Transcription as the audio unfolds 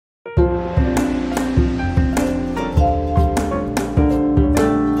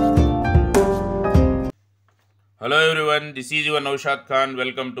Hello everyone, this is your Naushad Khan.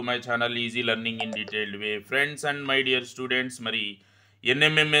 Welcome to my channel Easy Learning in Detailed Way. Friends and my dear students, మరి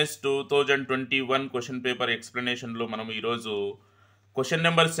NMMS 2021 question paper ఎక్స్ప్లెనేషన్లో మనం ఈరోజు question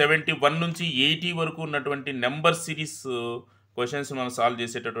number 71 నుంచి 80 వరకు ఉన్నటువంటి number series questions మనం solve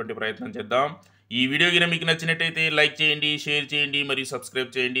చేసేటటువంటి ప్రయత్నం చేద్దాం. ఈ వీడియో గిన మీకు నచ్చినట్టయితే లైక్ చేయండి, షేర్ చేయండి మరియు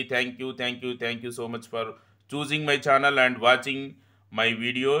సబ్స్క్రైబ్ చేయండి. Thank you so much for choosing my channel and watching my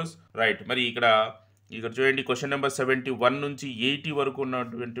videos. Right, మరి ఇక్కడ చూడండి, క్వశ్చన్ నెంబర్ 71 నుంచి 80 వరకు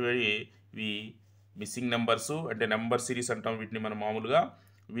ఉన్నటువంటివి ఇవి మిస్సింగ్ నెంబర్స్, అంటే నెంబర్ సిరీస్ అంటాం వీటిని. మనం మామూలుగా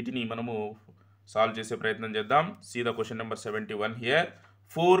వీటిని మనము సాల్వ్ చేసే ప్రయత్నం చేద్దాం. See the question number 71 here.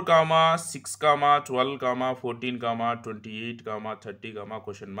 4, 6, 12, 14, 28, 30,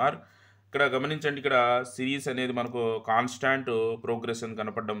 question mark. ఇక్కడ గమనించండి, ఇక్కడ సిరీస్ అనేది మనకు కాన్స్టాంట్ ప్రోగ్రెస్ అని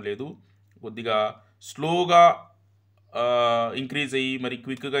కనపడడం లేదు, కొద్దిగా స్లోగా ఇంక్రీజ్ అయ్యి మరి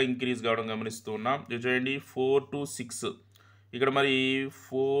క్విక్గా ఇంక్రీజ్ కావడం గమనిస్తూ ఉన్నాం. చూడండి, 4 to 6 ఇక్కడ మరి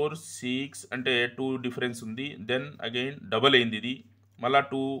 4, 6 అంటే 2 డిఫరెన్స్ ఉంది. దెన్ అగైన్ డబల్ అయింది, ఇది మళ్ళీ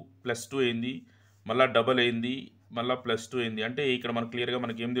 2 + 2 అయింది, మళ్ళీ డబల్ అయింది, మళ్ళీ +2 అయింది. అంటే ఇక్కడ మనకు క్లియర్గా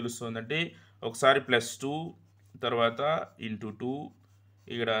మనకి ఏం తెలుస్తుందంటే ఒకసారి +2 తర్వాత × 2,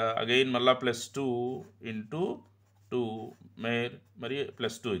 ఇక్కడ అగైన్ మళ్ళీ +2 × 2 మరి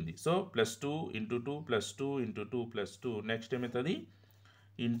 +2 అయింది. సో +2 × 2 +2 × 2 +2 నెక్స్ట్ ఏమవుతుంది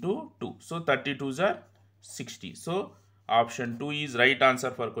 × 2. So 32s are 60. So option 2 is right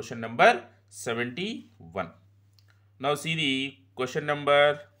answer for question number 71. Now see the question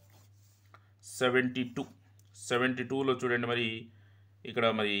number 72లో చూడండి, మరి ఇక్కడ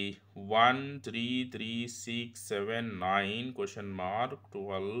మరి 1, 3, 3, 6, 7, 9 క్వశ్చన్ మార్క్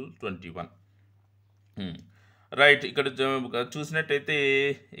 12, 21. రైట్, ఇక్కడ చూసినట్టయితే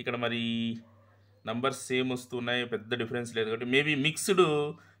ఇక్కడ మరి నంబర్స్ సేమ్ వస్తున్నాయి, పెద్ద డిఫరెన్స్ లేదు. కాబట్టి మేబీ మిక్స్డ్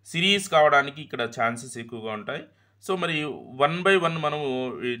సిరీస్ కావడానికి ఇక్కడ ఛాన్సెస్ ఎక్కువగా ఉంటాయి. సో మరి 1 by 1 మనము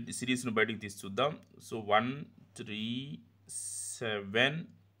సిరీస్ను బయటికి తీసి చూద్దాం. So 1, 3, 7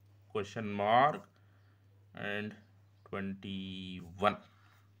 question mark and 21.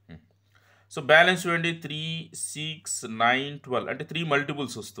 So balance చూడండి, 3, 6, 9, 12 అంటే 3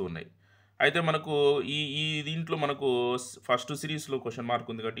 మల్టిపుల్స్ వస్తూ ఉన్నాయి. అయితే మనకు ఈ దీంట్లో మనకు ఫస్ట్ సిరీస్లో క్వశ్చన్ మార్క్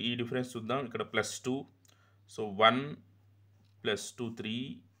ఉంది కాబట్టి ఈ డిఫరెన్స్ చూద్దాం. ఇక్కడ +2, సో 1 + 2 3,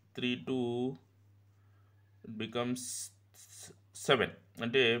 3 2 బికమ్స్ 7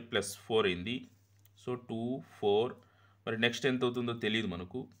 అంటే +4 అయింది. సో 2, 4 మరి నెక్స్ట్ ఎంత అవుతుందో తెలియదు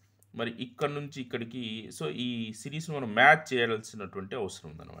మనకు. మరి ఇక్కడ నుంచి ఇక్కడికి సో ఈ సిరీస్ను మనం మ్యాచ్ చేయాల్సినటువంటి అవసరం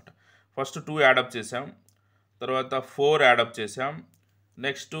ఉందన్నమాట. ఫస్ట్ 2 యాడప్ చేసాం, తర్వాత 4 యాడప్ చేసాం.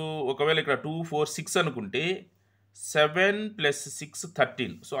 నెక్స్ట్ ఒకవేళ ఇక్కడ 2, 4, 6 అనుకుంటే 7 + 6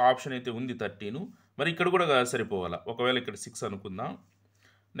 13. సో ఆప్షన్ అయితే ఉంది 13. మరి ఇక్కడ కూడా సరిపోవాలా. ఒకవేళ ఇక్కడ 6 అనుకుందాం,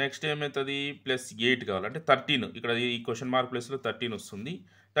 నెక్స్ట్ ఏమవుతుంది +8 కావాలంటే 13. ఇక్కడ ఈ క్వశ్చన్ మార్క్ ప్లేస్లో 13 వస్తుంది.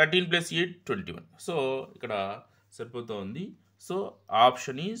 13 + 8 21. సో ఇక్కడ సరిపోతూ ఉంది. So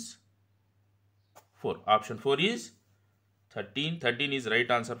option is 4. Option 4 is 13. 13 is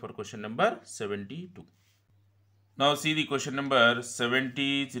right answer for question number 72. Now see the question number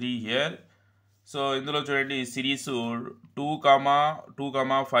 73 here. So ఇందులో చూడండి, సిరీస్ 2, 2,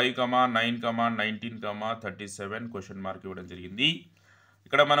 5, 9, 19, 37 క్వశ్చన్ మార్క్ ఇవ్వడం జరిగింది.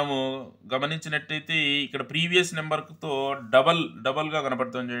 ఇక్కడ మనము గమనించినట్టయితే ఇక్కడ ప్రీవియస్ నెంబర్తో డబల్గా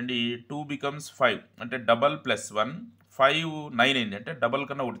కనపడుతుంది. చూడండి, 2 becomes 5 అంటే డబల్ +1, 5 9 అయింది అంటే డబల్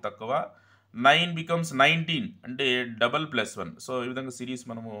కన్నా ఒకటి తక్కువ, 9 becomes 19 అంటే డబల్ +1. సో ఈ విధంగా సిరీస్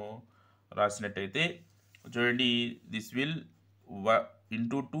మనము రాసినట్టయితే చూడండి, దిస్ విల్ ×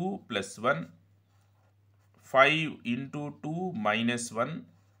 2 + 1, 5 × 2 -1,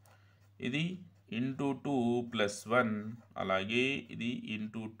 ఇది × 2 + 1, అలాగే ఇది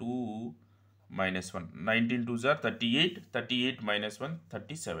 × 2 -1. 19 2s are 38, 38 -1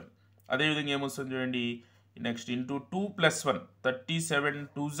 37. అదేవిధంగా ఏమొస్తుంది చూడండి, next × 2 + 1, 37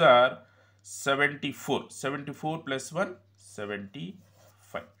 2s are 74, 74 + 1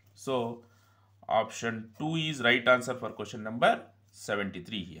 75. So option 2 is right answer for question number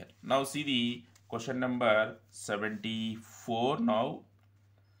 73 here. Now see the question number 74 now.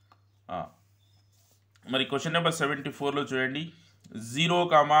 మరి క్వశ్చన్ నెంబర్ 74లో చూడండి, 0,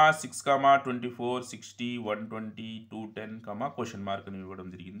 6, 24, 60, 120, 210 క్వశ్చన్ మార్క్ అని ఇవ్వడం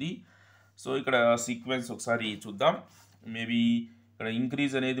జరిగింది. సో ఇక్కడ సీక్వెన్స్ ఒకసారి చూద్దాం. మేబీ ఇక్కడ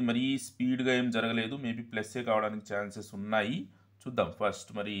ఇంక్రీజ్ అనేది మరీ స్పీడ్గా ఏం జరగలేదు, మేబీ ప్లస్సే కావడానికి ఛాన్సెస్ ఉన్నాయి. చూద్దాం. ఫస్ట్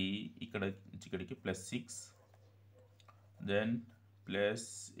మరి ఇక్కడికి +6, దెన్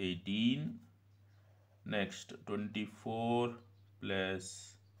 +18, నెక్స్ట్ 24 +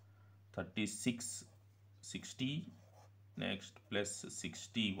 36 60, నెక్స్ట్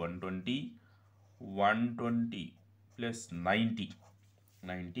 +60 120, 120 plus 90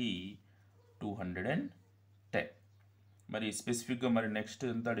 210. మరి స్పెసిఫిక్గా మరి నెక్స్ట్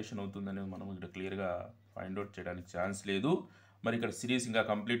ఎంత అడిషన్ అవుతుందనేది మనం ఇక్కడ క్లియర్గా ఫైండ్ అవుట్ చేయడానికి ఛాన్స్ లేదు. మరి ఇక్కడ సిరీస్ ఇంకా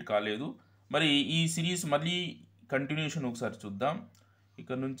కంప్లీట్ కాలేదు. మరి ఈ సిరీస్ మళ్ళీ కంటిన్యూషన్ ఒకసారి చూద్దాం.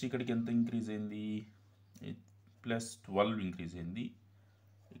 ఇక్కడ నుంచి ఇక్కడికి ఎంత ఇంక్రీజ్ అయింది, +12 ఇంక్రీజ్ అయింది,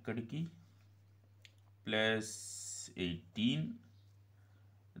 ఇక్కడికి +18,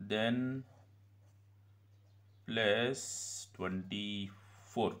 దెన్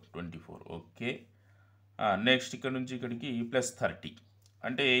 +24. ఓకే, నెక్స్ట్ ఇక్కడ నుంచి ఇక్కడికి +30.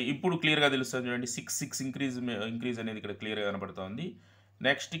 అంటే ఇప్పుడు క్లియర్గా తెలుస్తుంది చూడండి, 6 ఇంక్రీజ్ అనేది ఇక్కడ క్లియర్గా కనపడుతుంది.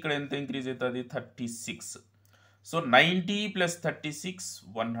 నెక్స్ట్ ఇక్కడ ఎంత ఇంక్రీజ్ అవుతుంది, 36. సో 90 + 36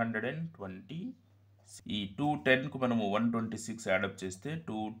 120. ఈ 210కు మనము 126 యాడప్ చేస్తే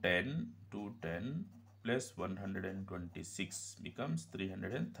 210 plus 126 becomes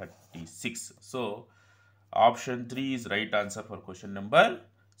 336. So option 3 is right answer for question number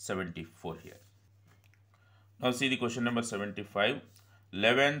 74 here. Now see the question number 75.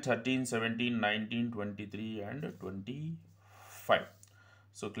 11, 13, 17, 19, 23 and 25.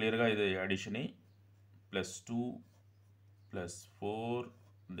 So clear ga idu addition +2 +4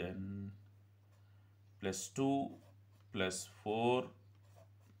 then +2 +4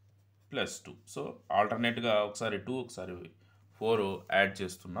 +2. So ఆల్టర్నేట్గా ఒకసారి 2 ఒకసారి 4 యాడ్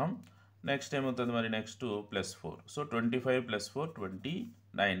చేస్తున్నాం. నెక్స్ట్ ఏమవుతుంది మరి, next +4. So 25 + 4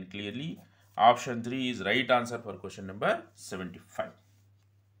 29. Clearly option 3 is right answer for question number 75.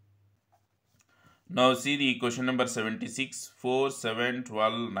 Now see the question number 76. 4, 7,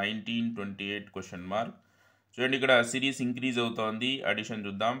 12, 19, 28 question mark. చూడండి ఇక్కడ series increase అవుతోంది. Addition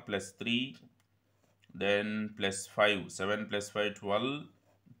చూద్దాం. +3 దెన్ +5, 7 + 5 12,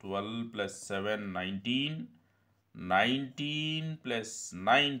 12 + 7 19, 19 +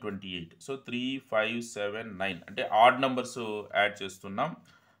 9 28. సో 3, 5, 7, 9 అంటే ఆడ్ నెంబర్స్ యాడ్ చేస్తున్నాం.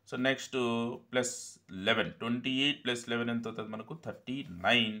 సో నెక్స్ట్ +11, 28 + 11 ఎంత అవుతుంది మనకు,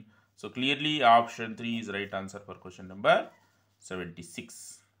 39. So clearly option 3 is right answer for question number 76.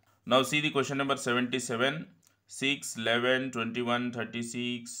 Now see the question number 77. 6, 11, 21,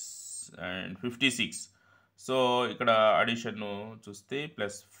 36 and 56. So ఇక్కడ అడిషన్ చూస్తే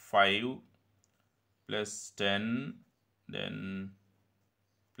 +5 +10 దెన్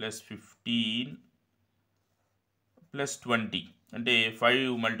 +15 +20 అంటే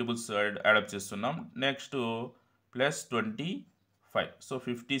 5 మల్టిపుల్స్ యాడప్ చేస్తున్నాం. Next +25. So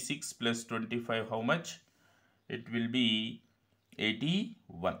 56 + 25 how much, it will be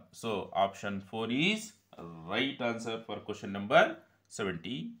 81. So option 4 is right answer for question number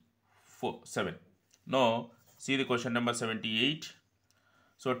 77. Now see the question number 78.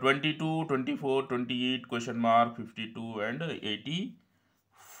 So 22, 24, 28 question mark 52 and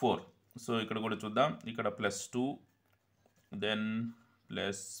 84. So ఇక్కడ కూడా చూద్దాం. ఇక్కడ +2 then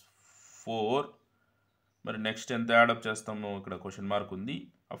 +4. మరి next ఎంత add up చేస్తాము, ఇక్కడ క్వశ్చన్ మార్క్ ఉంది.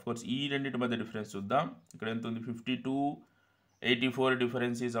 అఫ్ కోర్స్ ఈ రెండింటి మధ్య డిఫరెన్స్ చూద్దాం. ఇక్కడ ఎంత ఉంది, 52, 84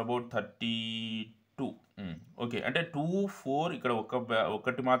 డిఫరెన్స్ ఈజ్ అబౌట్ 32. ఓకే, అంటే 2, 4 ఇక్కడ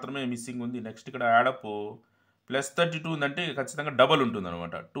ఒకటి మాత్రమే మిస్సింగ్ ఉంది. నెక్స్ట్ ఇక్కడ యాడప్ +32 ఉందంటే ఖచ్చితంగా డబల్ ఉంటుంది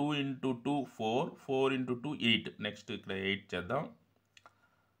అనమాట. 2 × 2 4, 4 × 2 8. నెక్స్ట్ ఇక్కడ 8 చేద్దాం.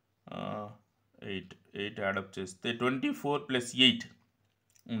 8 యాడప్ చేస్తే 24 + 8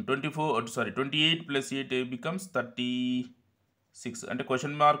 28 + 8 బికమ్స్ 36. అంటే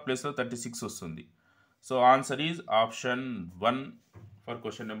క్వశ్చన్ మార్క్ ప్లేస్లో 36 వస్తుంది. So answer is option 1 for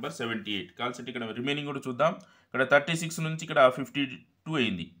question number 78. కాల్సి ఇక్కడ రిమైనింగ్ కూడా చూద్దాం. ఇక్కడ 36 నుంచి ఇక్కడ 52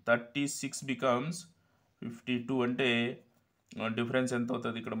 అయింది. 36 బికమ్స్ 52 అంటే డిఫరెన్స్ ఎంత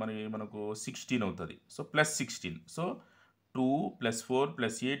అవుతుంది ఇక్కడ మనకు 16 అవుతుంది. So +16. So 2 + 4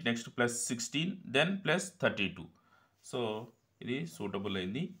 + 8 next +16 then +32. So ఇది సూటబుల్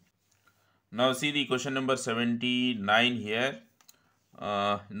అయింది. Now see the question number 79 here.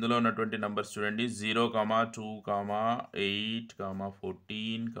 ఇందులో ఉన్నటువంటి నెంబర్స్ చూడండి, 0, 2, 8,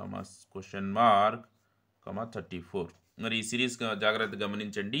 14, క్వశ్చన్ మార్క్ 34. మరి ఈ సిరీస్ జాగ్రత్తగా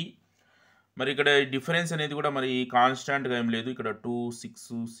గమనించండి. మరి ఇక్కడ డిఫరెన్స్ అనేది కూడా మరి కాన్స్టాంట్గా ఏం లేదు. ఇక్కడ 2,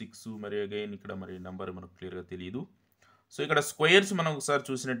 6, 6 మరి అగైన్ ఇక్కడ మరి నెంబర్ మనకు క్లియర్గా తెలియదు. సో ఇక్కడ స్క్వేర్స్ మనం ఒకసారి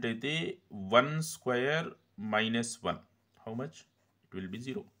చూసినట్టయితే 1² - 1 how much, it will be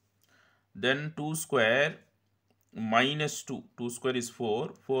 0. Then 2² -2, 2² is 4,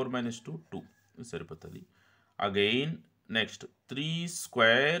 4 - 2 2 సరిపోతుంది. Again next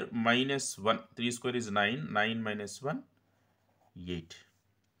 3² - 1, 3² is 9, 9 - 1 8.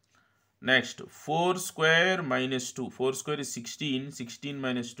 Next 4² - 2, 4² is 16, 16 -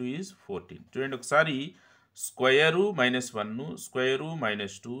 2 is 14. చూడండి ఒకసారి స్క్వేరు -1 స్క్వేరు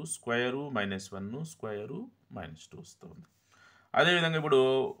 -2 స్క్వేరు -1 స్క్వేరు -2 వస్తుంది. అదేవిధంగా ఇప్పుడు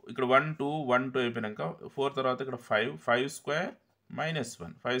ఇక్కడ 1 2 1 2 అయిపోయినాక 4 తర్వాత ఇక్కడ 5 5 స్క్వేర్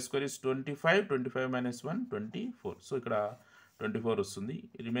 -1 5 స్క్వేర్ ఇస్ 25 25 -1 24. సో ఇక్కడ 24 వస్తుంది.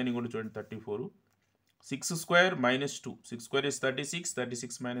 రిమైనింగ్ కూడా చూడండి 34. 6 square -2 6 square is 36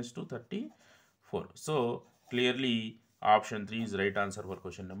 36 -2 34. So clearly option 3 is right answer for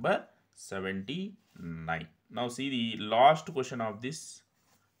question number 79. Now see the last question of this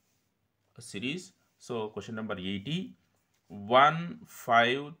series. So question number 80. 1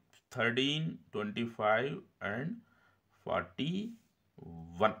 5 13 25 and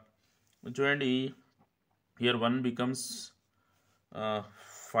 41. చూడండి here 1 becomes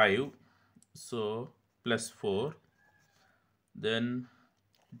 5, so plus 4, then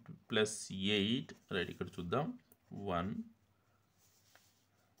plus 8, right, ఇక్కడ చూద్దాం 1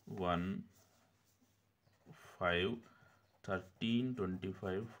 1 5 13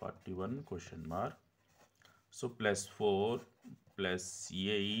 25 41 question mark. So plus 4 plus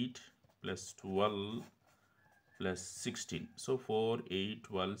 8 plus 12 plus 16. So 4 8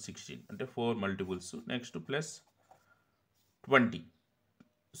 12 16 అంటే 4 multiples. Next plus 20.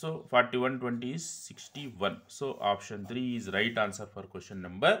 So 41 20 is 61. So option 3 is right answer for question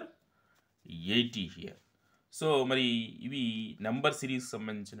number 80 here. So మరి ఇవి number series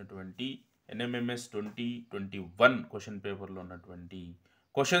సంబంధించినటువంటి NMMS 2021 question పేపర్లో ఉన్నటువంటి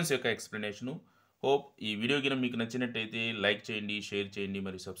questions యొక్క explanation. Hope ఈ వీడియో కింద మీకు నచ్చినట్టయితే లైక్ చేయండి, షేర్ చేయండి,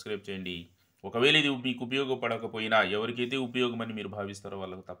 మరియు సబ్స్క్రైబ్ చేయండి. ఒకవేళ ఇది మీకు ఉపయోగపడకపోయినా ఎవరికైతే ఉపయోగమని మీరు భావిస్తారో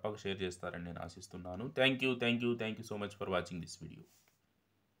వాళ్ళకు తప్పక షేర్ చేస్తారని నేను ఆశిస్తున్నాను. Thank you so much for watching this video.